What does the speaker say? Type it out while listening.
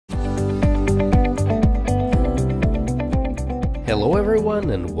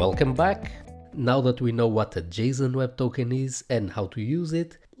everyone and welcome back. Now that we know what a JSON Web Token is and how to use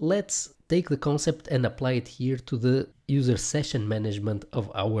it, let's take the concept and apply it here to the user session management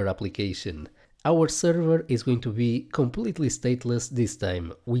of our application. Our server is going to be completely stateless this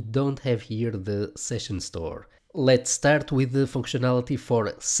time. We don't have here the session store. Let's start with the functionality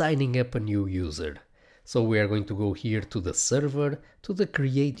for signing up a new user. So we are going to go here to the server, to the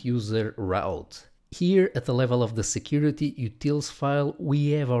create user route. Here at the level of the security utils file,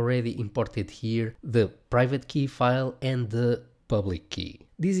 we have already imported here the private key file and the public key.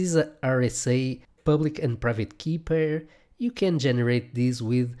 This is a RSA public and private key pair. You can generate these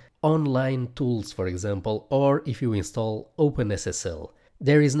with online tools, for example, or if you install OpenSSL.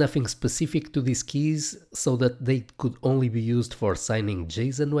 There is nothing specific to these keys so that they could only be used for signing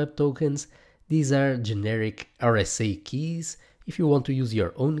JSON Web Tokens. These are generic RSA keys. If you want to use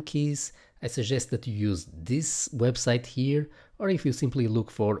your own keys, I suggest that you use this website here, or if you simply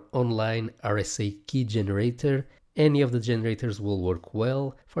look for online RSA key generator, any of the generators will work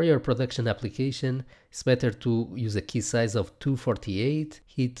well. For your production application, it's better to use a key size of 248,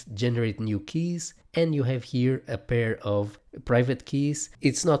 hit generate new keys, and you have here a pair of private keys.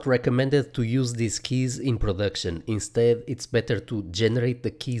 It's not recommended to use these keys in production. Instead, it's better to generate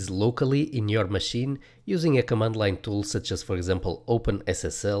the keys locally in your machine using a command line tool such as, for example,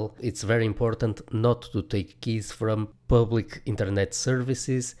 OpenSSL. It's very important not to take keys from public internet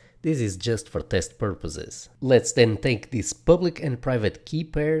services. This is just for test purposes. Let's then take these public and private key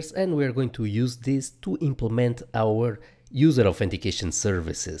pairs and we're going to use this to implement our user authentication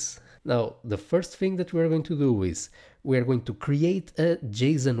services. Now, the first thing that we're going to do is we're going to create a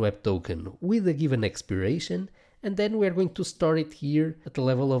JSON Web Token with a given expiration, and then we're going to store it here at the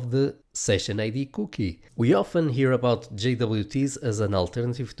level of the session ID cookie. We often hear about JWTs as an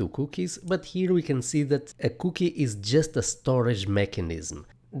alternative to cookies, but here we can see that a cookie is just a storage mechanism.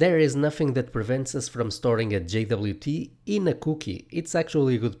 There is nothing that prevents us from storing a JWT in a cookie. It's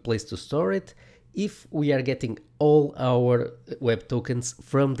actually a good place to store it if we are getting all our web tokens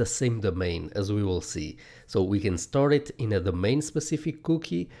from the same domain, as we will see. So we can store it in a domain specific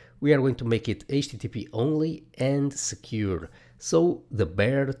cookie. We are going to make it HTTP only and secure. So the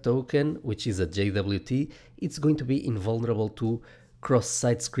bearer token, which is a JWT, it's going to be invulnerable to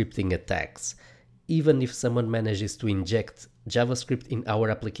cross-site scripting attacks. Even if someone manages to inject JavaScript in our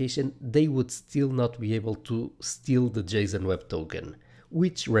application, they would still not be able to steal the JSON Web Token,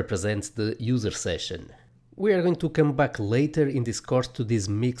 which represents the user session. We are going to come back later in this course to this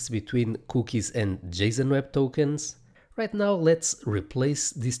mix between cookies and JSON Web Tokens. Right now, let's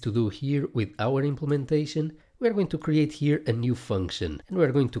replace this to-do here with our implementation. We are going to create here a new function, and we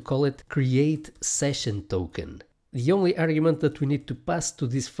are going to call it create session token. The only argument that we need to pass to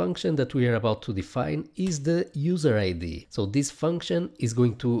this function that we are about to define is the user ID. So this function is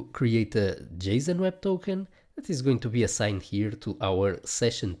going to create a JSON Web Token that is going to be assigned here to our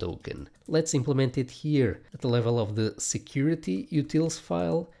session token. Let's implement it here at the level of the security utils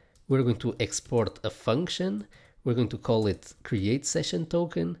file. We're going to export a function. We're going to call it create session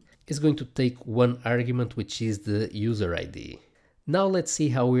token. It's going to take one argument, which is the user ID. Now let's see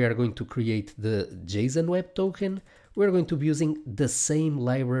how we are going to create the JSON Web Token. We're going to be using the same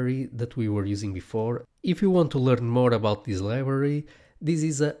library that we were using before. If you want to learn more about this library, this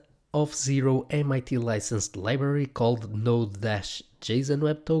is a Auth0 MIT licensed library called Node-JSON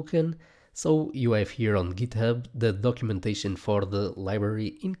Web Token. So you have here on GitHub the documentation for the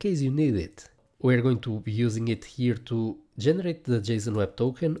library in case you need it. We're going to be using it here to generate the JSON Web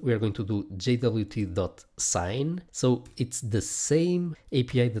Token. We are going to do JWT.sign. So it's the same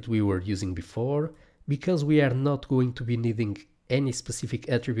API that we were using before. Because we are not going to be needing any specific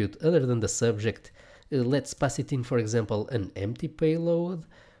attribute other than the subject, let's pass it in, for example, an empty payload.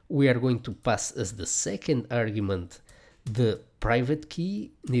 We are going to pass as the second argument the private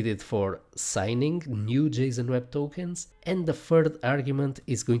key needed for signing new JSON Web Tokens, and the third argument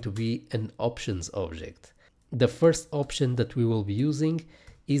is going to be an options object. The first option that we will be using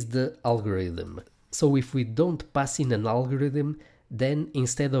is the algorithm. So if we don't pass in an algorithm, then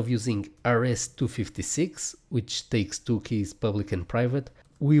instead of using RS-256, which takes two keys, public and private,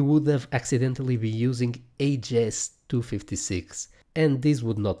 we would have accidentally been using HS-256. And this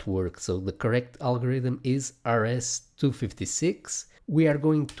would not work, so the correct algorithm is RS-256. We are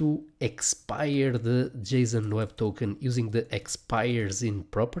going to expire the JSON Web Token using the expires in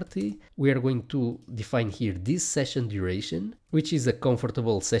property. We are going to define here this session duration, which is a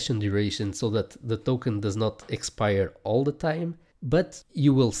comfortable session duration so that the token does not expire all the time, but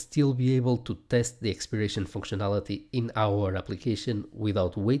you will still be able to test the expiration functionality in our application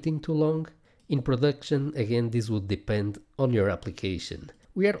without waiting too long. In production, again, this would depend on your application.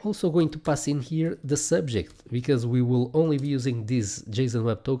 We are also going to pass in here the subject, because we will only be using this JSON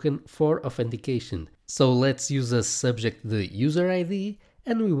Web Token for authentication. So let's use as subject the user ID,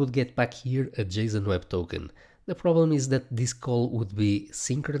 and we would get back here a JSON Web Token. The problem is that this call would be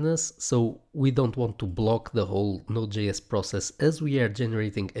synchronous, so we don't want to block the whole Node.js process as we are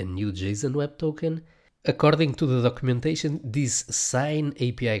generating a new JSON Web Token. According to the documentation, this sign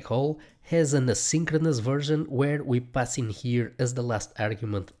API call has an asynchronous version where we pass in here as the last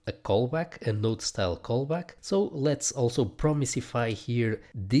argument a callback, a node style callback. So let's also promisify here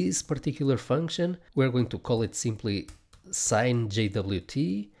this particular function. We're going to call it simply sign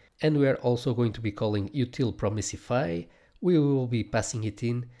JWT, and we are also going to be calling util promisify. We will be passing it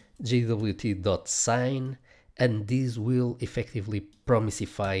in jwt.sign, and this will effectively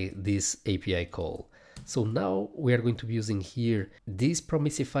promisify this API call. So now we are going to be using here this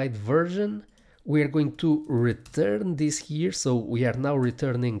promisified version. We are going to return this here. So we are now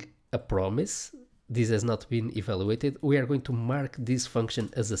returning a promise. This has not been evaluated. We are going to mark this function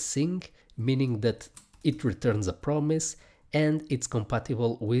as a sync, meaning that it returns a promise and it's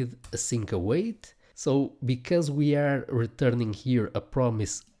compatible with a sync await. So because we are returning here a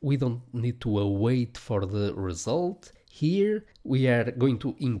promise, we don't need to await for the result. Here we are going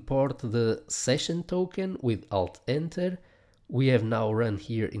to import the session token with Alt-Enter. We have now run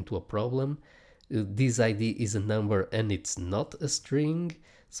here into a problem. This ID is a number and it's not a string.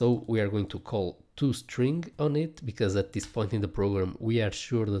 So we are going to call toString on it, because at this point in the program we are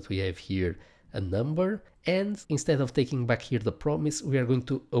sure that we have here a number. And instead of taking back here the promise, we are going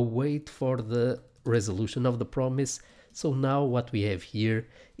to await for the resolution of the promise. So now what we have here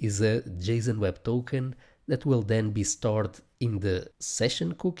is a JSON Web Token that will then be stored in the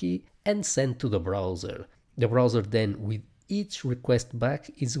session cookie and sent to the browser. The browser then, with each request back,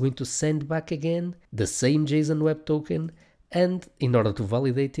 is going to send back again the same JSON Web Token, and in order to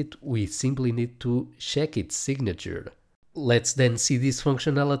validate it, we simply need to check its signature. Let's then see this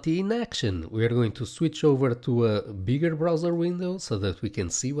functionality in action. We are going to switch over to a bigger browser window so that we can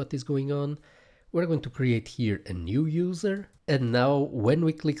see what is going on. We're going to create here a new user. And now when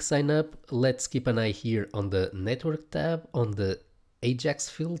we click sign up, let's keep an eye here on the network tab on the Ajax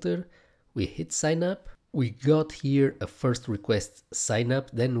filter. We hit sign up. We got here a first request sign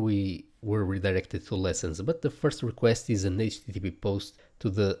up, then we were redirected to lessons. But the first request is an HTTP post to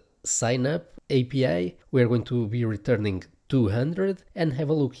the sign up API. We're going to be returning 200, and have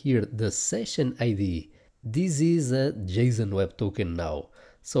a look here, the session ID. This is a JSON Web Token now.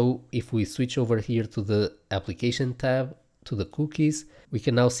 So if we switch over here to the application tab, to the cookies, we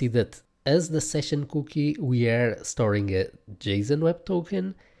can now see that as the session cookie, we are storing a JSON Web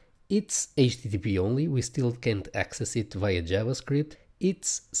Token. It's HTTP only, we still can't access it via JavaScript.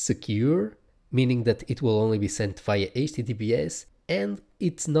 It's secure, meaning that it will only be sent via HTTPS, and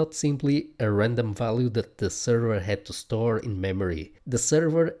it's not simply a random value that the server had to store in memory. The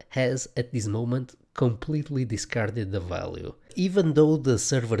server has at this moment completely discarded the value. Even though the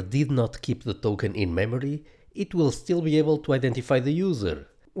server did not keep the token in memory, it will still be able to identify the user.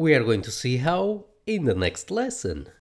 We are going to see how in the next lesson.